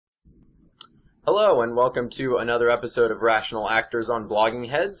Hello and welcome to another episode of Rational Actors on Blogging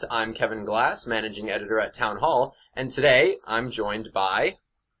Heads. I'm Kevin Glass, managing editor at Town Hall, and today I'm joined by...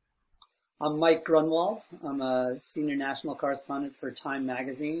 I'm Mike Grunwald. I'm a senior national correspondent for Time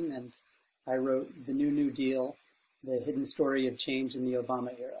magazine, and I wrote The New Deal, the hidden story of change in the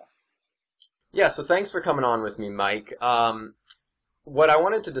Obama era. Yeah, so thanks for coming on with me, Mike. What I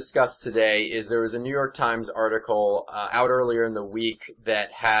wanted to discuss today is there was a New York Times article out earlier in the week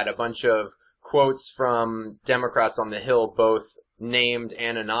that had a bunch of quotes from Democrats on the Hill, both named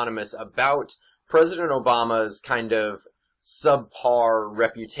and anonymous, about President Obama's kind of subpar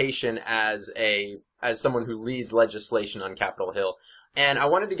reputation as someone who leads legislation on Capitol Hill. And I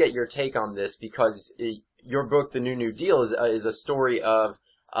wanted to get your take on this because your book, The New Deal, is a story of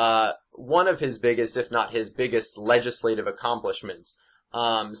one of his biggest, if not his biggest, legislative accomplishments.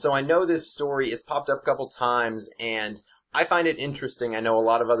 So I know this story has popped up a couple times, and I find it interesting. I know a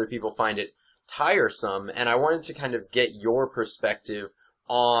lot of other people find it tiresome, and I wanted to kind of get your perspective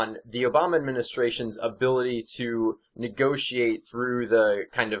on the Obama administration's ability to negotiate through the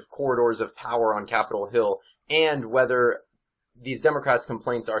kind of corridors of power on Capitol Hill, and whether these Democrats'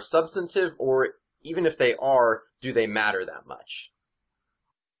 complaints are substantive, or even if they are, do they matter that much?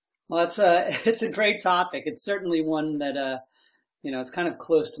 Well, it's a great topic. It's certainly one that it's kind of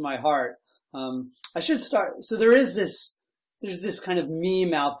close to my heart. I should start. So there's this kind of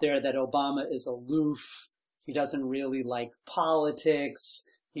meme out there that Obama is aloof. He doesn't really like politics.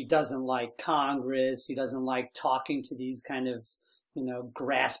 He doesn't like Congress. He doesn't like talking to these kind of,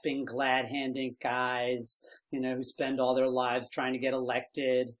 grasping, glad-handing guys, who spend all their lives trying to get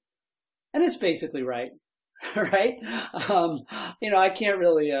elected. And it's basically right. Right? I can't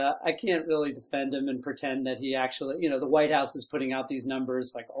really defend him and pretend that he actually, the White House is putting out these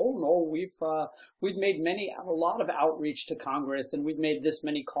numbers like, oh no, we've made a lot of outreach to Congress, and we've made this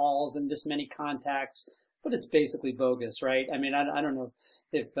many calls and this many contacts, but it's basically bogus, right? I mean, I don't know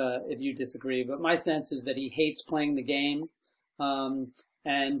if you disagree, but my sense is that he hates playing the game. I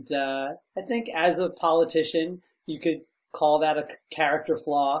think as a politician, you could call that a character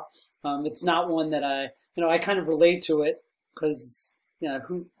flaw. It's not one that I kind of relate to it because,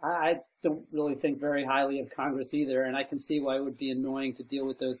 I don't really think very highly of Congress either, and I can see why it would be annoying to deal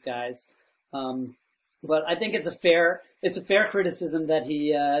with those guys. But I think it's a fair criticism that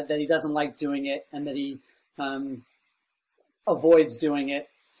he doesn't like doing it and that he avoids doing it.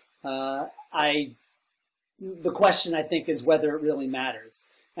 The question, I think, is whether it really matters,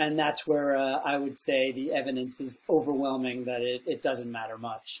 and that's where I would say the evidence is overwhelming that it doesn't matter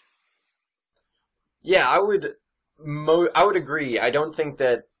much. Yeah, I would agree. I think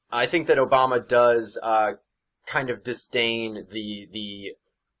that Obama does kind of disdain the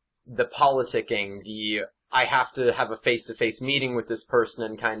politicking, I have to have a face-to-face meeting with this person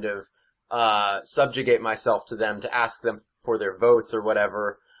and kind of subjugate myself to them to ask them for their votes or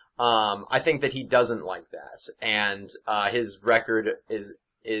whatever. I think that he doesn't like that, and his record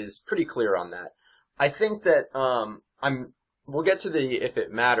is pretty clear on that. I think that we'll get to the if it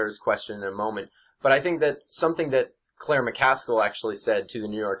matters question in a moment. But I think that something that Claire McCaskill actually said to the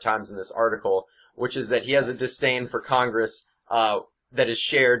New York Times in this article, which is that he has a disdain for Congress that is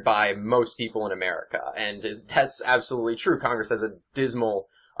shared by most people in America. And that's absolutely true. Congress has a dismal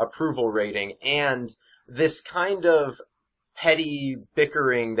approval rating. And this kind of petty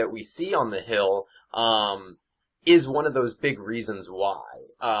bickering that we see on the Hill is one of those big reasons why.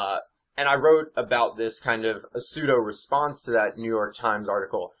 And I wrote about this kind of a pseudo-response to that New York Times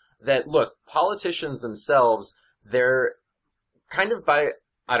article, that, look, politicians themselves, they're kind of I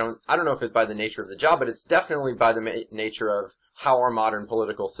don't know if it's by the nature of the job, but it's definitely by the nature of how our modern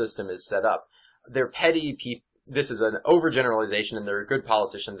political system is set up. They're petty people. This is an overgeneralization, and there are good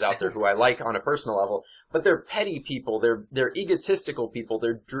politicians out there who I like on a personal level, but they're petty people, they're egotistical people,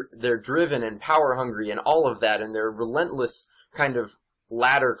 they're driven and power hungry and all of that, and they're relentless kind of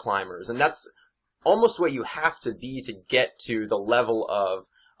ladder climbers, and that's almost what you have to be to get to the level of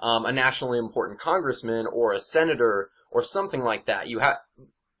a nationally important congressman or a senator or something like that. You have,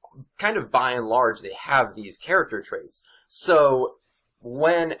 kind of by and large, they have these character traits. So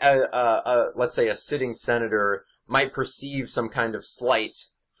when let's say a sitting senator might perceive some kind of slight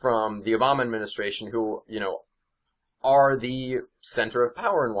from the Obama administration, who, are the center of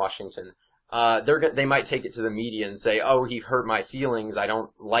power in Washington, they might take it to the media and say, oh, he hurt my feelings, I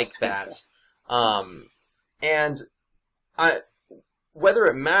don't like that. And whether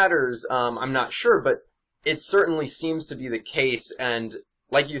it matters, I'm not sure, but it certainly seems to be the case. And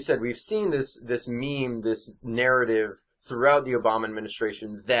like you said, we've seen this meme, this narrative throughout the Obama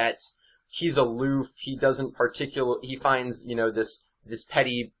administration that he's aloof, he finds, this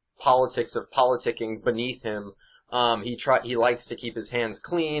petty politics of politicking beneath him. He likes to keep his hands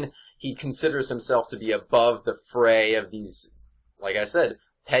clean. He considers himself to be above the fray of these, like I said,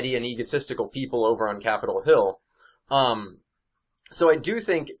 petty and egotistical people over on Capitol Hill. So I do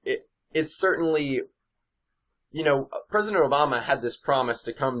think it's certainly, President Obama had this promise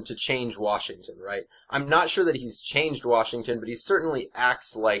to come to change Washington, right? I'm not sure that he's changed Washington, but he certainly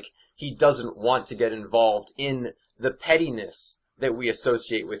acts like he doesn't want to get involved in the pettiness that we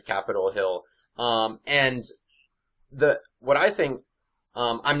associate with Capitol Hill. And what I think,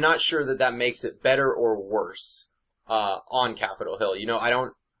 I'm not sure that makes it better or worse, on Capitol Hill.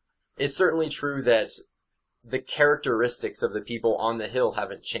 It's certainly true that the characteristics of the people on the Hill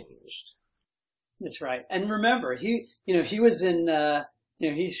haven't changed. That's right. And remember, he was in,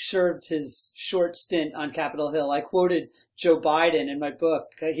 he served his short stint on Capitol Hill. I quoted Joe Biden in my book.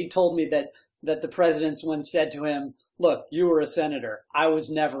 He told me that the presidents once said to him, "Look, you were a senator. I was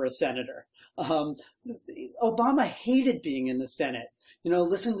never a senator." Obama hated being in the Senate.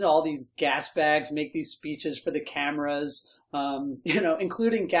 Listen to all these gas bags make these speeches for the cameras,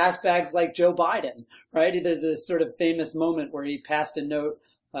 including gas bags like Joe Biden, right? There's this sort of famous moment where he passed a note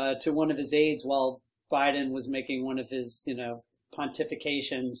to one of his aides while Biden was making one of his,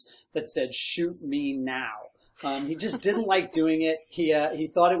 pontifications that said, "Shoot me now." He just didn't like doing it. He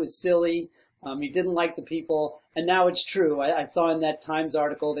thought it was silly. He didn't like the people. And now it's true. I saw in that Times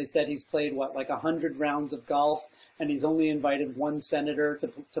article, they said he's played, like 100 rounds of golf, and he's only invited one senator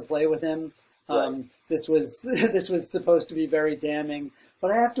to play with him. Right. This was supposed to be very damning.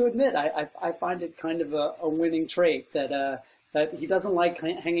 But I have to admit, I find it kind of a winning trait that he doesn't like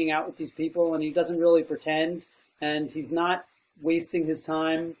hanging out with these people, and he doesn't really pretend, and he's not wasting his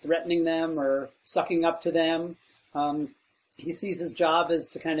time threatening them or sucking up to them. He sees his job as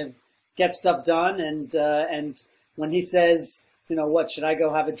to kind of get stuff done, and when he says, what, should I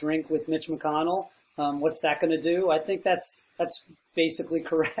go have a drink with Mitch McConnell? What's that going to do? I think that's basically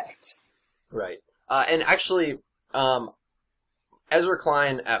correct. Right. And actually, Ezra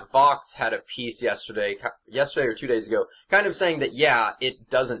Klein at Vox had a piece yesterday or 2 days ago, kind of saying that, yeah, it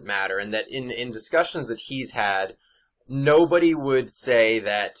doesn't matter, and that in discussions that he's had, nobody would say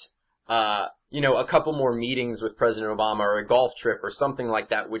that, a couple more meetings with President Obama or a golf trip or something like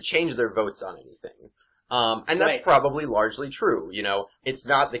that would change their votes on anything. And that's Right. probably largely true. It's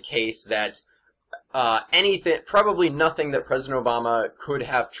not the case that probably nothing that President Obama could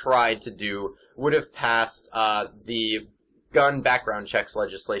have tried to do would have passed the gun background checks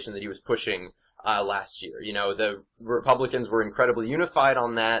legislation that he was pushing last year. The Republicans were incredibly unified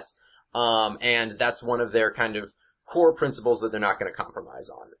on that, and that's one of their kind of core principles that they're not going to compromise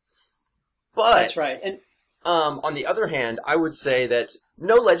on. But That's right. And on the other hand, I would say that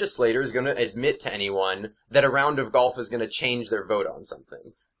no legislator is going to admit to anyone that a round of golf is going to change their vote on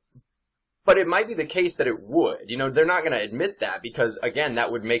something. But it might be the case that it would. They're not going to admit that because, again, that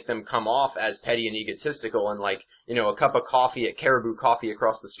would make them come off as petty and egotistical, and a cup of coffee at Caribou Coffee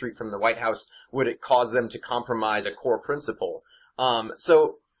across the street from the White House, would it cause them to compromise a core principle?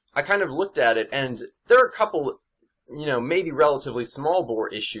 So I kind of looked at it, and there are a couple, maybe relatively small bore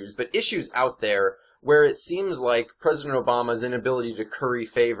issues, but issues out there where it seems like President Obama's inability to curry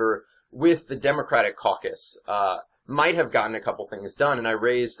favor with the Democratic caucus might have gotten a couple things done. And I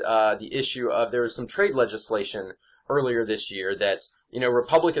raised the issue of there was some trade legislation earlier this year that,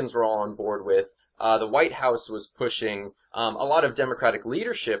 Republicans were all on board with. The White House was pushing, a lot of Democratic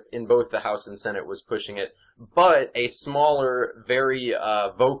leadership in both the House and Senate was pushing it, but a smaller, very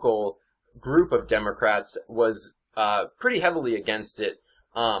vocal group of Democrats was pretty heavily against it.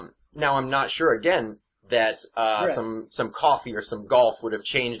 Now, I'm not sure, again, that some coffee or some golf would have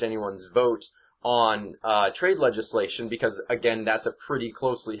changed anyone's vote on trade legislation because, again, that's a pretty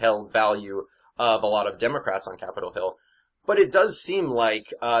closely held value of a lot of Democrats on Capitol Hill. But it does seem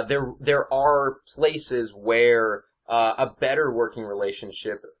like there are places where a better working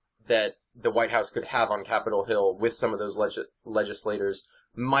relationship that the White House could have on Capitol Hill with some of those legislators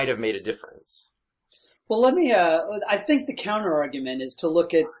might have made a difference. Well, I think the counter argument is to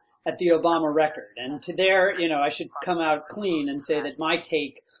look at the Obama record. And to there, I should come out clean and say that my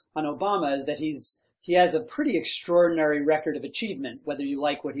take on Obama is that he has a pretty extraordinary record of achievement, whether you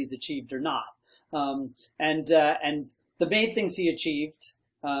like what he's achieved or not. And the main things he achieved,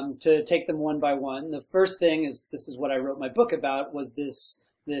 to take them one by one, the first thing this is what I wrote my book about, was this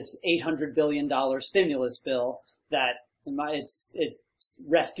 $800 billion stimulus bill that it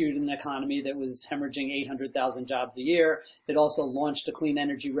rescued an economy that was hemorrhaging 800,000 jobs a year. It also launched a clean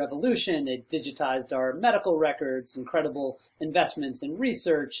energy revolution. It digitized our medical records, incredible investments in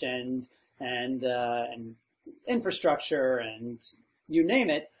research and infrastructure, and you name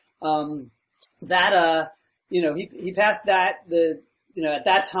it. That he passed that. At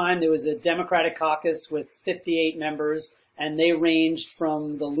that time there was a Democratic caucus with 58 members, and they ranged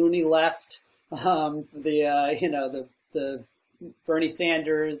from the loony left, the Bernie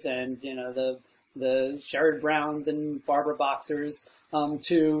Sanders and the Sherrod Browns and Barbara Boxers,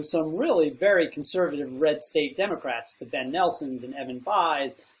 to some really very conservative red state Democrats, the Ben Nelsons and Evan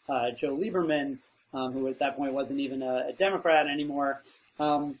Bayes, Joe Lieberman, who at that point wasn't even a Democrat anymore,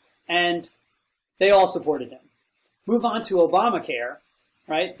 and they all supported him. Move on to Obamacare,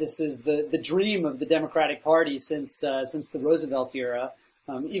 right? This is the dream of the Democratic Party since the Roosevelt era,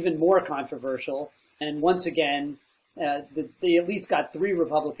 even more controversial. And once again, they at least got 3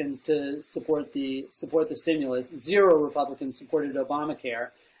 Republicans to support the stimulus. 0 Republicans supported Obamacare.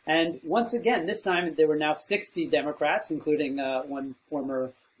 And once again, this time there were now 60 Democrats, including one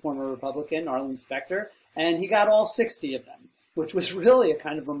former Republican, Arlen Specter, and he got all 60 of them, which was really a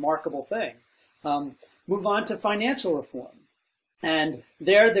kind of remarkable thing. Move on to financial reform. And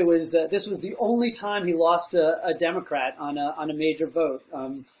there was this was the only time he lost a Democrat on a major vote.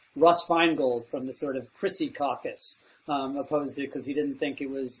 Russ Feingold from the sort of Prissy caucus opposed it because he didn't think it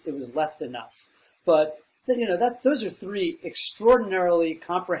was left enough. But those are 3 extraordinarily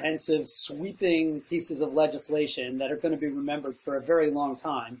comprehensive, sweeping pieces of legislation that are going to be remembered for a very long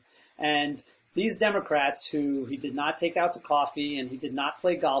time. And these Democrats who he did not take out to coffee and he did not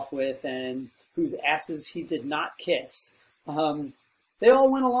play golf with and whose asses he did not kiss, they all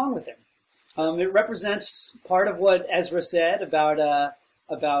went along with him. It represents part of what Ezra said about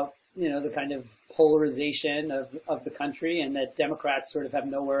the kind of polarization of the country, and that Democrats sort of have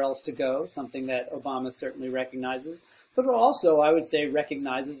nowhere else to go, something that Obama certainly recognizes. But also, I would say,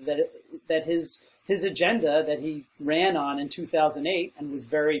 recognizes that his agenda that he ran on in 2008 and was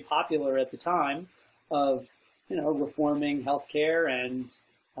very popular at the time of, reforming healthcare and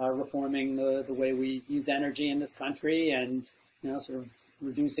reforming the way we use energy in this country, and sort of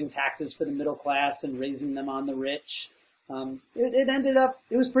reducing taxes for the middle class and raising them on the rich. It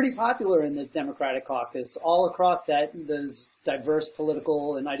was pretty popular in the Democratic caucus all across those diverse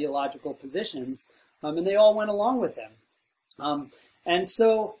political and ideological positions, and they all went along with him. And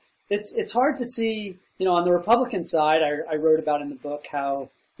so it's hard to see, on the Republican side, I wrote about in the book how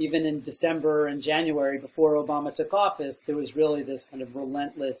even in December and January before Obama took office, there was really this kind of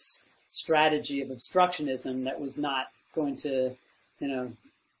relentless strategy of obstructionism that was not going to,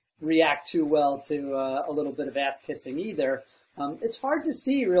 react too well to a little bit of ass-kissing either. It's hard to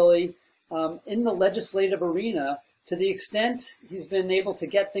see, really, in the legislative arena, to the extent he's been able to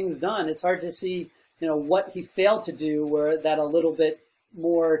get things done, it's hard to see, what he failed to do where that a little bit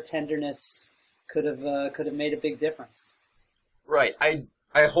more tenderness could have made a big difference. Right.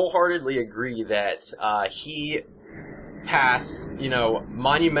 I wholeheartedly agree that he passed,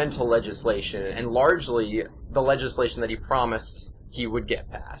 monumental legislation, and largely the legislation that he promised he would get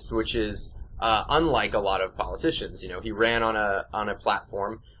passed, which is unlike a lot of politicians. He ran on a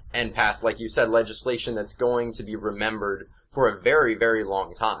platform and passed, like you said, legislation that's going to be remembered for a very, very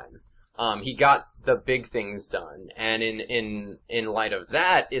long time. He got the big things done, and in light of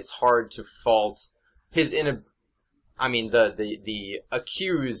that, it's hard to fault his the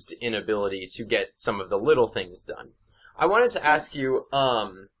accused inability to get some of the little things done. I wanted to ask you,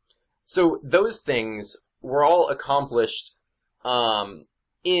 so those things were all accomplished I'm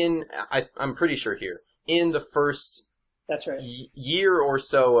pretty sure here, in the first That's right. year or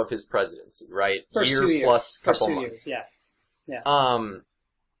so of his presidency, right? First year 2 years. plus First couple 2 months. years, yeah.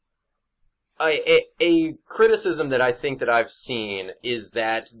 A criticism that I think that I've seen is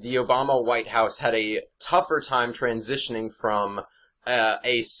that the Obama White House had a tougher time transitioning from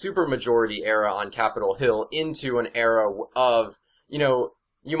a supermajority era on Capitol Hill into an era of, you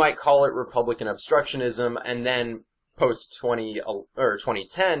might call it Republican obstructionism, and then post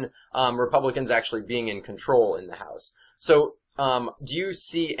 2010, Republicans actually being in control in the House. So, do you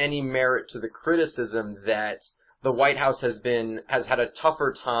see any merit to the criticism that the White House has had a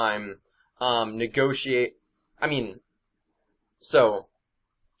tougher time we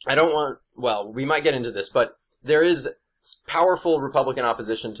might get into this, but there is powerful Republican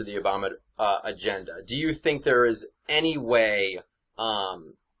opposition to the Obama agenda. Do you think there is any way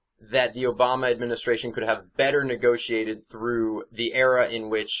that the Obama administration could have better negotiated through the era in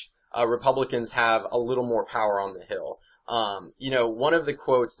which Republicans have a little more power on the Hill? One of the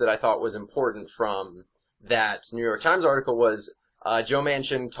quotes that I thought was important from that New York Times article was Joe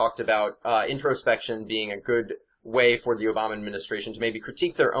Manchin talked about introspection being a good way for the Obama administration to maybe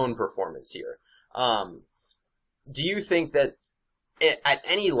critique their own performance here. Do you think that at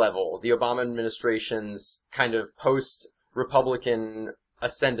any level, the Obama administration's kind of post-Republican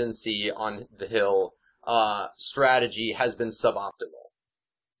ascendancy on the Hill strategy has been suboptimal.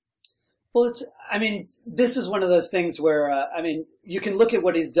 Well, I mean, this is one of those things where, I mean, you can look at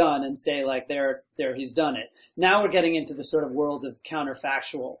what he's done and say, like, he's done it. Now we're getting into the sort of world of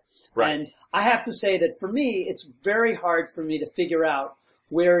counterfactual. Right. And I have to say that for me, it's very hard for me to figure out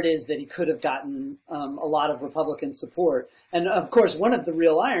where it is that he could have gotten a lot of Republican support. And of course, one of the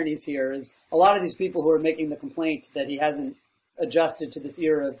real ironies here is a lot of these people who are making the complaint that he hasn't adjusted to this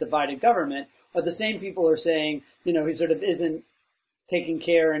era of divided government are the same people who are saying, you know, he sort of isn't taking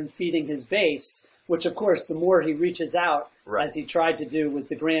care and feeding his base, which of course, the more he reaches out, right, as he tried to do with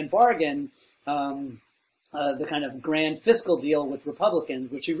the grand bargain, the kind of grand fiscal deal with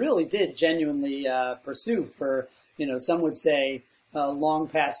Republicans, which he really did genuinely pursue for, you know, some would say long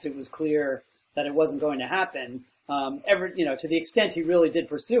past it was clear that it wasn't going to happen. You know, to the extent he really did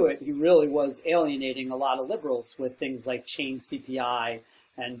pursue it, he really was alienating a lot of liberals with things like chain CPI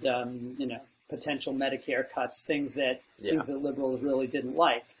and, you know, potential Medicare cuts, things that liberals really didn't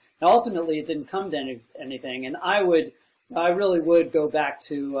like. Now, ultimately, it didn't come to anything, and I really would go back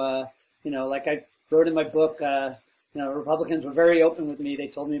to, you know, like I wrote in my book, you know, Republicans were very open with me. They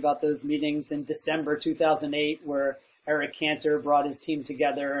told me about those meetings in December 2008 where Eric Cantor brought his team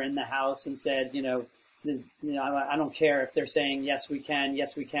together in the House and said, you know, I don't care if they're saying yes we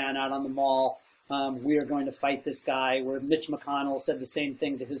can out on the mall. We are going to fight this guy. Where Mitch McConnell said the same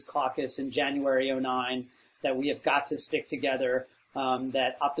thing to his caucus in January '09, that we have got to stick together,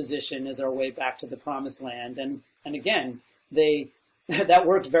 that opposition is our way back to the promised land. And again, that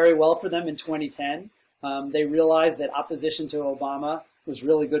worked very well for them in 2010. They realized that opposition to Obama was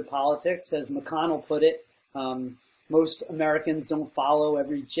really good politics. As McConnell put it, most Americans don't follow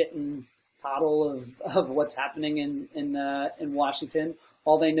every jit and toddle of what's happening in Washington.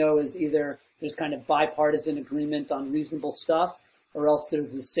 All they know is either there's kind of bipartisan agreement on reasonable stuff, or else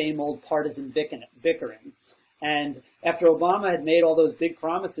there's the same old partisan bickering. And after Obama had made all those big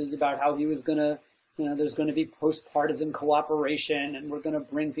promises about how he was going to, you know, there's going to be post-partisan cooperation and we're going to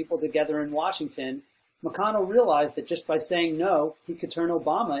bring people together in Washington, McConnell realized that just by saying no, he could turn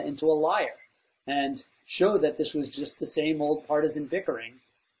Obama into a liar and show that this was just the same old partisan bickering.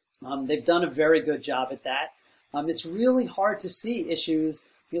 They've done a very good job at that. It's really hard to see issues.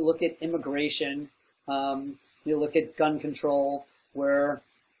 You look at immigration, you look at gun control, where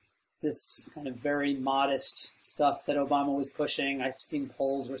this kind of very modest stuff that Obama was pushing, I've seen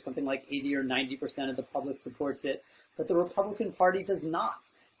polls where something like 80 or 90% of the public supports it, but the Republican Party does not.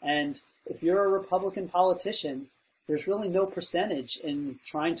 And if you're a Republican politician, there's really no percentage in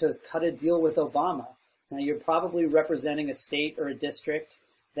trying to cut a deal with Obama. Now, you're probably representing a state or a district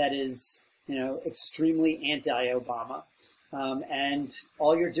that is, you know, extremely anti-Obama. And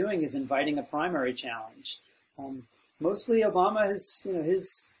all you're doing is inviting a primary challenge. Mostly Obama has, you know,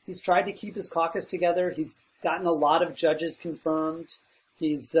 he's tried to keep his caucus together. He's gotten a lot of judges confirmed.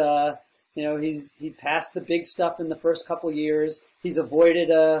 He's, you know, he passed the big stuff in the first couple of years. He's avoided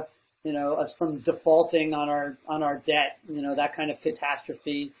you know, us from defaulting on our debt, you know, that kind of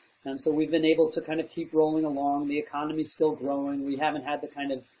catastrophe. And so we've been able to kind of keep rolling along. The economy's still growing. We haven't had the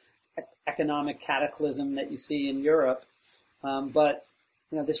kind of economic cataclysm that you see in Europe. But,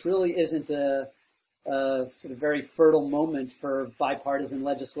 you know, this really isn't a sort of very fertile moment for bipartisan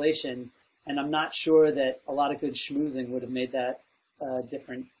legislation. And I'm not sure that a lot of good schmoozing would have made that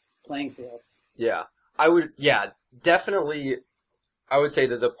different playing field. Yeah, definitely. I would say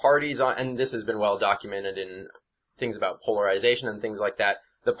that the parties on, and this has been well documented in things about polarization and things like that,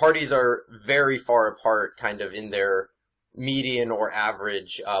 the parties are very far apart kind of in their median or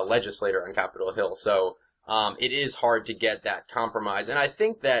average legislator on Capitol Hill. So it is hard to get that compromise. And I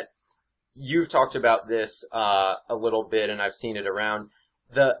think that you've talked about this a little bit, and I've seen it around.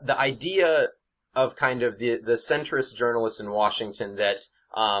 The idea of kind of the centrist journalists in Washington that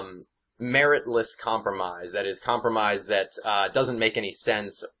meritless compromise, that is compromise that doesn't make any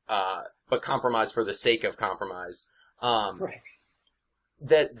sense, but compromise for the sake of compromise. Right.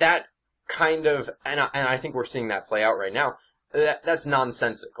 That kind of, and I think we're seeing that play out right now, that's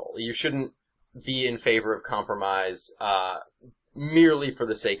nonsensical. You shouldn't be in favor of compromise merely for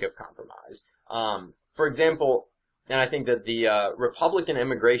the sake of compromise. For example, and I think that the Republican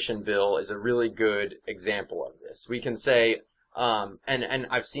immigration bill is a really good example of this. We can say, and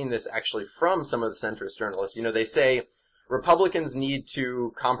I've seen this actually from some of the centrist journalists, you know, they say Republicans need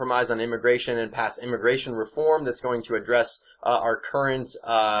to compromise on immigration and pass immigration reform that's going to address our current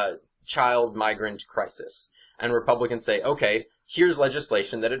child migrant crisis. And Republicans say, okay, here's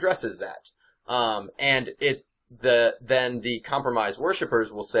legislation that addresses that. And then the compromise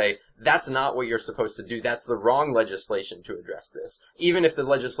worshippers will say, that's not what you're supposed to do. That's the wrong legislation to address this. Even if the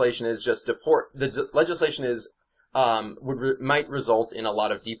legislation is just legislation is, might result in a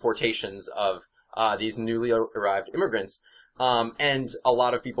lot of deportations of, these newly arrived immigrants. And a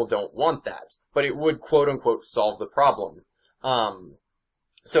lot of people don't want that. But it would, quote unquote, solve the problem.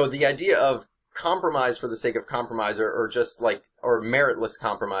 So the idea of compromise for the sake of compromise, or just like, or meritless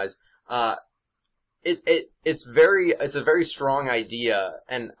compromise, it's a very strong idea,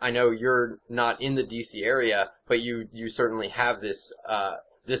 and I know you're not in the DC area, but you certainly have this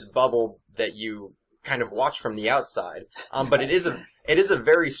bubble that you kind of watch from the outside. But it is a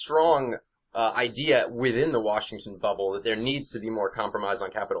very strong idea within the Washington bubble that there needs to be more compromise on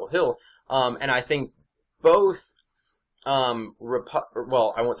Capitol Hill. And I think both I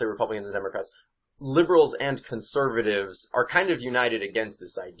won't say Republicans and Democrats, liberals and conservatives are kind of united against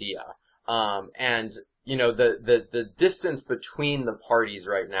this idea. And, you know, the distance between the parties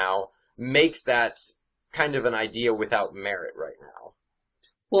right now makes that kind of an idea without merit right now.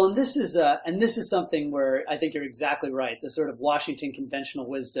 Well, and this is something where I think you're exactly right. The sort of Washington conventional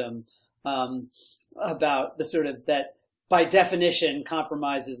wisdom, about the sort of that by definition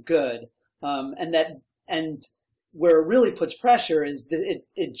compromise is good. And where it really puts pressure is that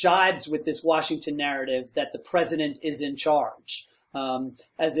it jibes with this Washington narrative that the president is in charge.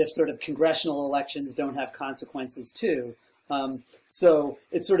 As if sort of congressional elections don't have consequences too. So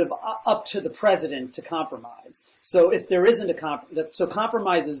it's sort of up to the president to compromise. So if there isn't so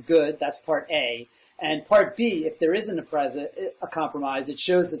compromise is good, that's part A. And part B, if there isn't a compromise, it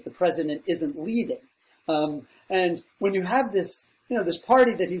shows that the president isn't leading. And when you have this, this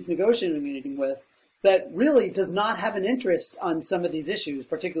party that he's negotiating with, that really does not have an interest on some of these issues,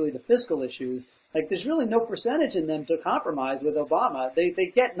 particularly the fiscal issues. Like, there's really no percentage in them to compromise with Obama. They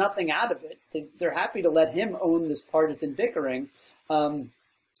get nothing out of it. They're happy to let him own this partisan bickering. And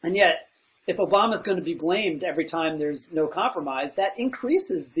yet, if Obama's going to be blamed every time there's no compromise, that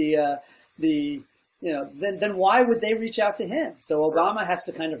increases then why would they reach out to him? So Obama has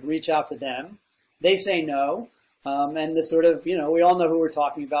to kind of reach out to them. They say no. And the sort of, we all know who we're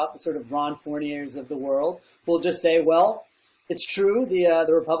talking about, the sort of Ron Fourniers of the world will just say, well, it's true, the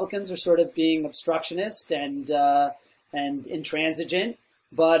Republicans are sort of being obstructionist and intransigent,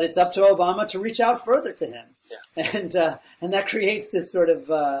 but it's up to Obama to reach out further to him. Yeah. And that creates this sort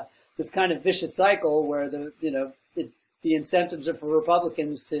of this kind of vicious cycle where the incentives are for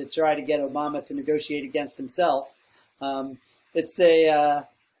Republicans to try to get Obama to negotiate against himself. It's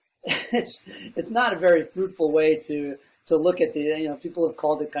not a very fruitful way to look at people have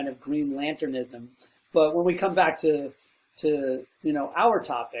called it kind of Green Lanternism. But when we come back to our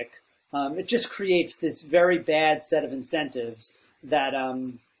topic, it just creates this very bad set of incentives that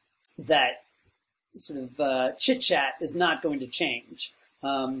sort of chit chat is not going to change.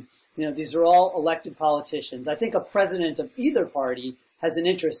 These are all elected politicians. I think a president of either party has an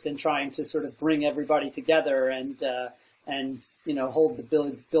interest in trying to sort of bring everybody together and hold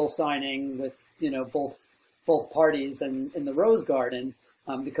the bill signing with both parties and in the Rose Garden,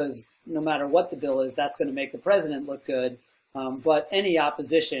 because no matter what the bill is, that's going to make the president look good. But any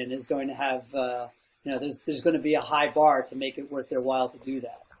opposition is going to have there's going to be a high bar to make it worth their while to do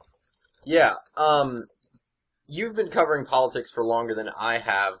that. Yeah. You've been covering politics for longer than I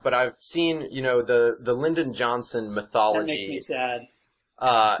have, but I've seen the Lyndon Johnson mythology. That makes me sad.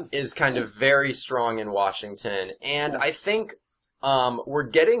 Is kind of very strong in Washington, and I think we're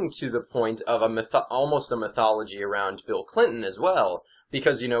getting to the point of almost a mythology around Bill Clinton as well,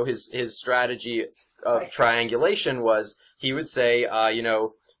 because his strategy of triangulation was he would say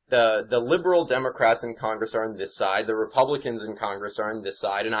the liberal Democrats in Congress are on this side, the Republicans in Congress are on this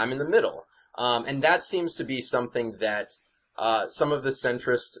side, and I'm in the middle, and that seems to be something that some of the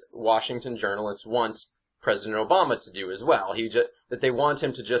centrist Washington journalists want President Obama to do as well. That they want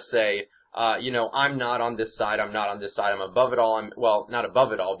him to just say, I'm not on this side, I'm not on this side, I'm above it all. Not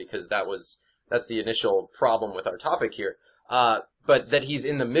above it all, because that's the initial problem with our topic here. But that he's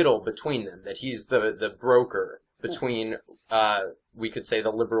in the middle between them, that he's the broker between, we could say,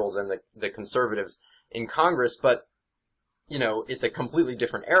 the liberals and the conservatives in Congress. But, it's a completely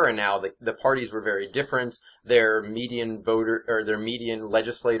different era now. The parties were very different. Their median voter, or their median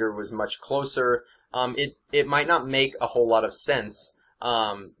legislator was much closer. It might not make a whole lot of sense,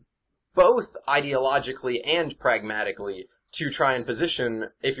 both ideologically and pragmatically, to try and position,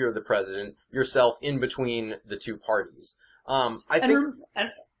 if you're the president, yourself in between the two parties.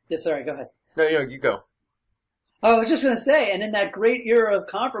 Sorry, go ahead. No, you go. I was just going to say, and in that great era of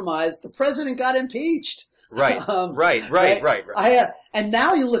compromise, the president got impeached. Right, um, right, right, right? right, right. And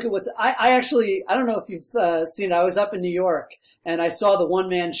now you look at I actually, I don't know if you've seen, I was up in New York and I saw the one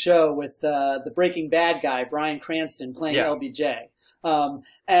man show with the Breaking Bad guy, Bryan Cranston, playing Yeah, LBJ.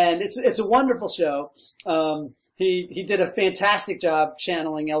 And it's a wonderful show. He did a fantastic job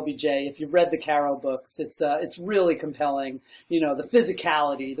channeling LBJ. If you've read the Caro books, it's really compelling. You know, the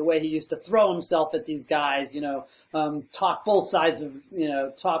physicality, the way he used to throw himself at these guys. You know, talk both sides of, you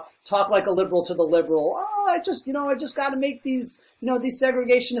know, talk like a liberal to the liberal. Oh, I just got to make these, you know, these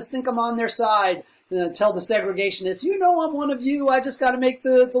segregationists think I'm on their side. Tell the segregationists, you know, I'm one of you. I just got to make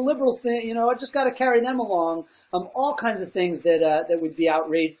the liberals think, you know, I just got to carry them along. All kinds of things that would be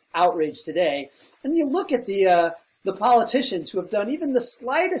outraged today. And you look at the politicians who have done even the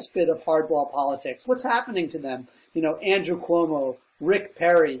slightest bit of hardball politics. What's happening to them? You know, Andrew Cuomo, Rick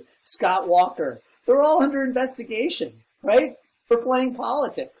Perry, Scott Walker. They're all under investigation, right? For playing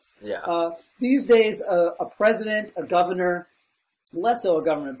politics. yeah, These days, a president, a governor, less so a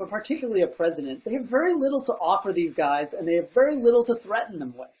government, but particularly a president, they have very little to offer these guys, and they have very little to threaten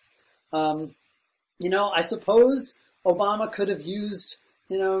them with. You know, I suppose Obama could have used,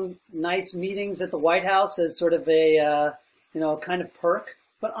 you know, nice meetings at the White House as sort of a, you know, kind of perk.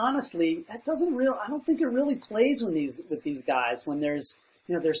 But honestly, I don't think it really plays with these guys when there's,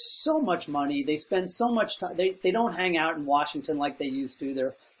 you know, there's so much money. They spend so much time. They don't hang out in Washington like they used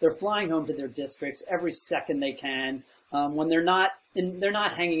to. They're flying home to their districts every second they can. When they're not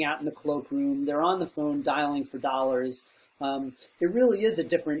hanging out in the cloakroom. They're on the phone dialing for dollars. It really is a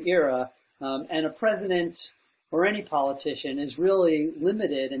different era. And a president or any politician is really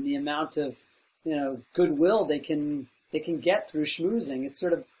limited in the amount of, you know, goodwill they can get through schmoozing. It's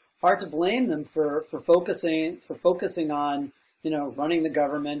sort of hard to blame them for focusing on, you know, running the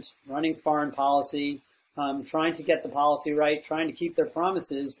government, running foreign policy, trying to get the policy right, trying to keep their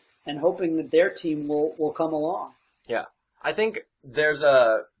promises, and hoping that their team will come along. yeah. I think there's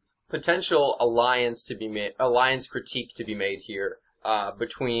a potential alliance critique to be made here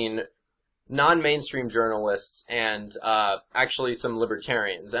between non-mainstream journalists and actually some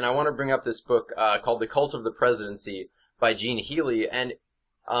libertarians. And I want to bring up this book called The Cult of the Presidency by Gene Healy, and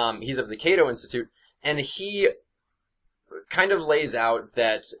he's of the Cato Institute, and he kind of lays out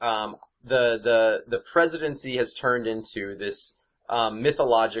that the presidency has turned into this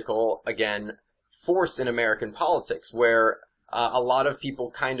mythological, again, force in American politics, where a lot of people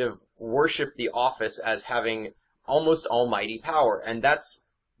kind of worship the office as having almost almighty power, and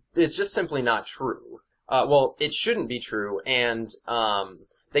it's just simply not true. Well, it shouldn't be true, and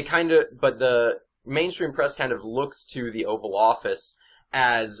but the mainstream press kind of looks to the Oval Office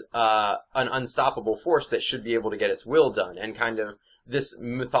as an unstoppable force that should be able to get its will done, and kind of this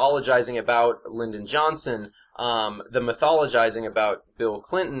mythologizing about Lyndon Johnson, the mythologizing about Bill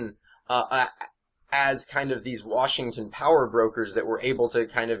Clinton, as kind of these Washington power brokers that were able to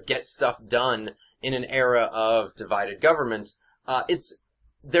kind of get stuff done in an era of divided government.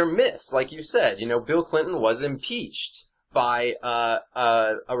 They're myths, like you said. You know, Bill Clinton was impeached by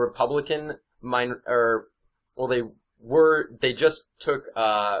a Republican they just took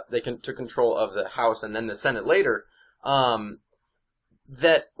took control of the House and then the Senate later.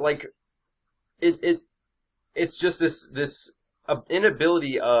 It's just this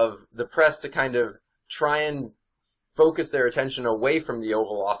inability of the press to kind of try and focus their attention away from the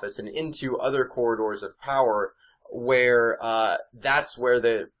Oval Office and into other corridors of power, where that's where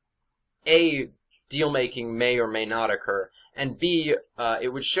the deal making may or may not occur, and B,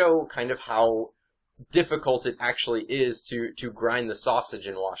 it would show kind of how difficult it actually is to grind the sausage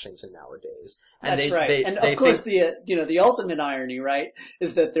in Washington nowadays. And That's right. And of course, the ultimate irony, right,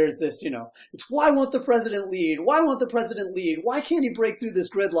 is that there's this, it's why won't the president lead? Why won't the president lead? Why can't he break through this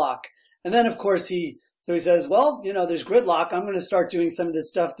gridlock? And then, of course, he says, well, there's gridlock. I'm going to start doing some of this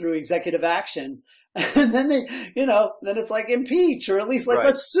stuff through executive action. And then then it's like impeach, or at least like, right.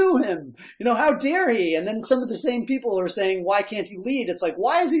 Let's sue him. How dare he? And then some of the same people are saying, why can't he lead? It's like,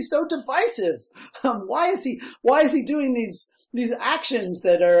 why is he so divisive? Why is he doing these actions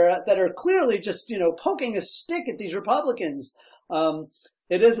that are clearly just, poking a stick at these Republicans?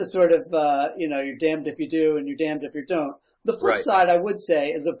 It is a sort of, you're damned if you do and you're damned if you don't. The flip right. side, I would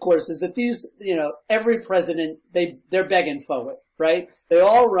say, is of course, is that these, every president, they're begging for it, right? They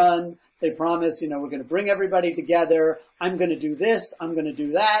all run. They promise, we're going to bring everybody together. I'm going to do this. I'm going to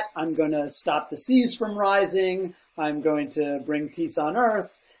do that. I'm going to stop the seas from rising. I'm going to bring peace on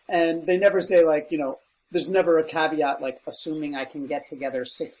earth. And they never say, like, there's never a caveat like assuming I can get together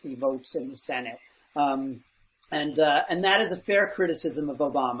 60 votes in the Senate. And that is a fair criticism of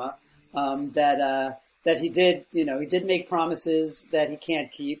Obama, that that he did, he did make promises that he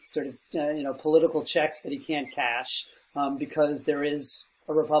can't keep, sort of, political checks that he can't cash, because there is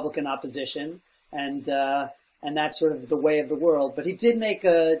a Republican opposition, and that's sort of the way of the world. But he did make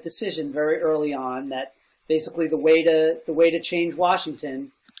a decision very early on that basically the way to change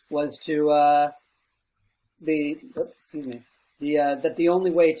Washington was to that the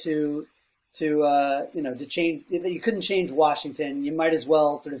only way to change, that you couldn't change Washington, you might as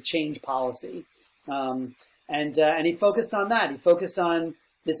well sort of change policy. And he focused on that. He focused on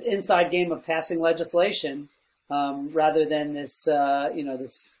this inside game of passing legislation, rather than this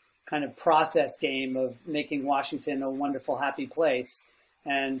this kind of process game of making Washington a wonderful, happy place.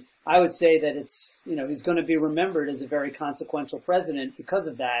 And I would say that he's going to be remembered as a very consequential president because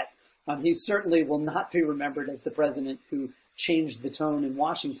of that. He certainly will not be remembered as the president who changed the tone in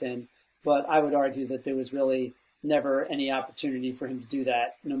Washington, but I would argue that there was really never any opportunity for him to do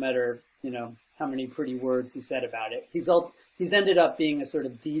that, no matter, how many pretty words he said about it. He's ended up being a sort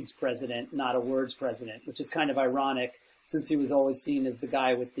of deeds president, not a words president, which is kind of ironic, since he was always seen as the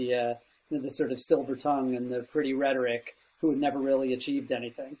guy with the sort of silver tongue and the pretty rhetoric, who had never really achieved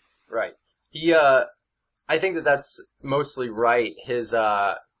anything. Right. I think that that's mostly right. His,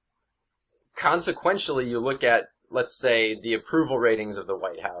 consequentially, you look at, let's say, the approval ratings of the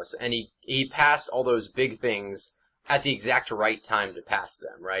White House, and he passed all those big things at the exact right time to pass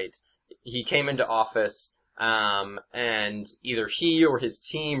them, right? He came into office, and either he or his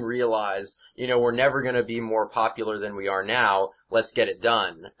team realized, we're never going to be more popular than we are now. Let's get it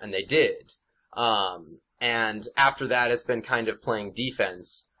done. And they did. And after that, it's been kind of playing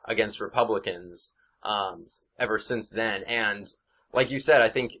defense against Republicans, ever since then. And like you said, I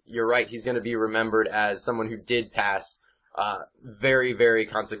think you're right. He's going to be remembered as someone who did pass, very, very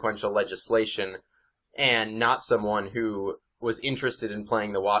consequential legislation, and not someone who was interested in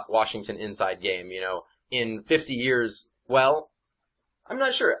playing the Washington inside game. In 50 years, well, I'm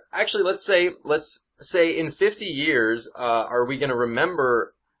not sure. Actually, let's say in 50 years, are we going to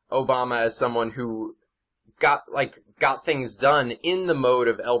remember Obama as someone who got things done in the mode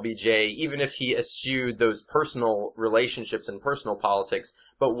of LBJ, even if he eschewed those personal relationships and personal politics,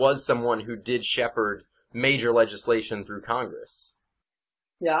 but was someone who did shepherd major legislation through Congress?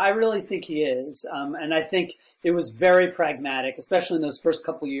 Yeah, I really think he is. And I think it was very pragmatic, especially in those first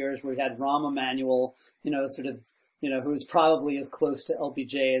couple of years where we had Rahm Emanuel, who was probably as close to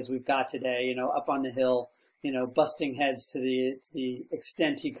LBJ as we've got today, up on the Hill, busting heads to the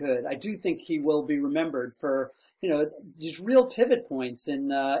extent he could. I do think he will be remembered for, these real pivot points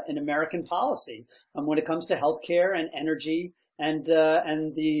in American policy, when it comes to healthcare and energy and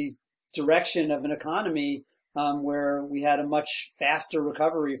the direction of an economy, where we had a much faster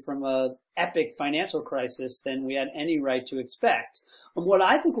recovery from a epic financial crisis than we had any right to expect. And what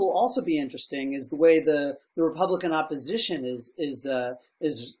I think will also be interesting is the way the Republican opposition is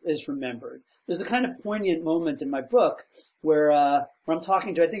remembered. There's a kind of poignant moment in my book where I'm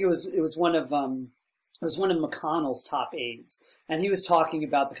talking to, I think it was one of McConnell's top aides, and he was talking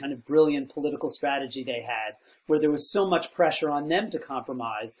about the kind of brilliant political strategy they had, where there was so much pressure on them to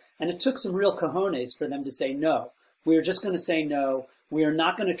compromise, and it took some real cojones for them to say no. We are just going to say no. We are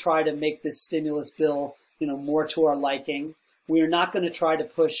not going to try to make this stimulus bill, more to our liking. We are not going to try to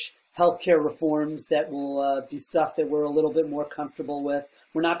push healthcare reforms that will be stuff that we're a little bit more comfortable with.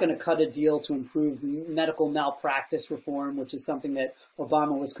 We're not going to cut a deal to improve medical malpractice reform, which is something that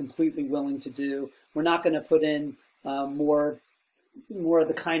Obama was completely willing to do. We're not going to put in more of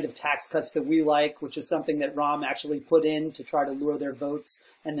the kind of tax cuts that we like, which is something that Rahm actually put in to try to lure their votes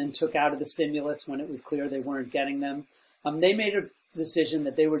and then took out of the stimulus when it was clear they weren't getting them. They made a decision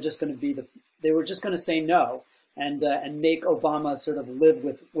that they were just going to say no and make Obama sort of live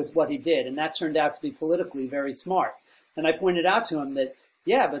with what he did. And that turned out to be politically very smart. And I pointed out to him that,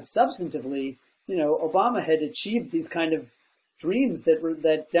 yeah, but substantively, Obama had achieved these kind of dreams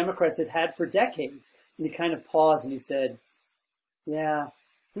that Democrats had had for decades. And he kind of paused and he said, yeah,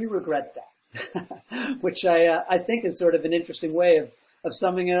 we regret that, which I think is sort of an interesting way of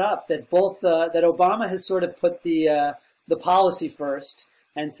summing it up, that that Obama has sort of put the policy first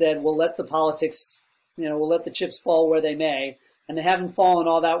and said, we'll let the politics, we'll let the chips fall where they may. And they haven't fallen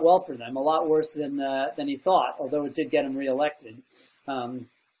all that well for them, a lot worse than he thought, although it did get him reelected. And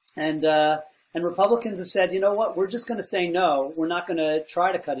Republicans have said, you know what, we're just going to say no. We're not going to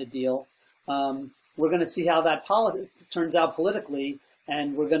try to cut a deal. We're going to see how that turns out politically,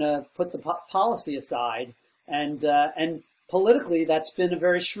 and we're going to put the policy aside. And politically, that's been a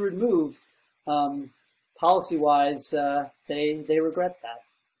very shrewd move. Policy-wise, they regret that.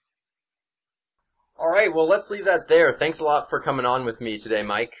 All right, well, let's leave that there. Thanks a lot for coming on with me today,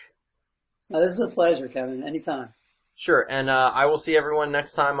 Mike. This is a pleasure, Kevin. Anytime. Sure, and I will see everyone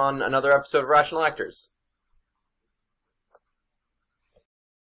next time on another episode of Rational Actors.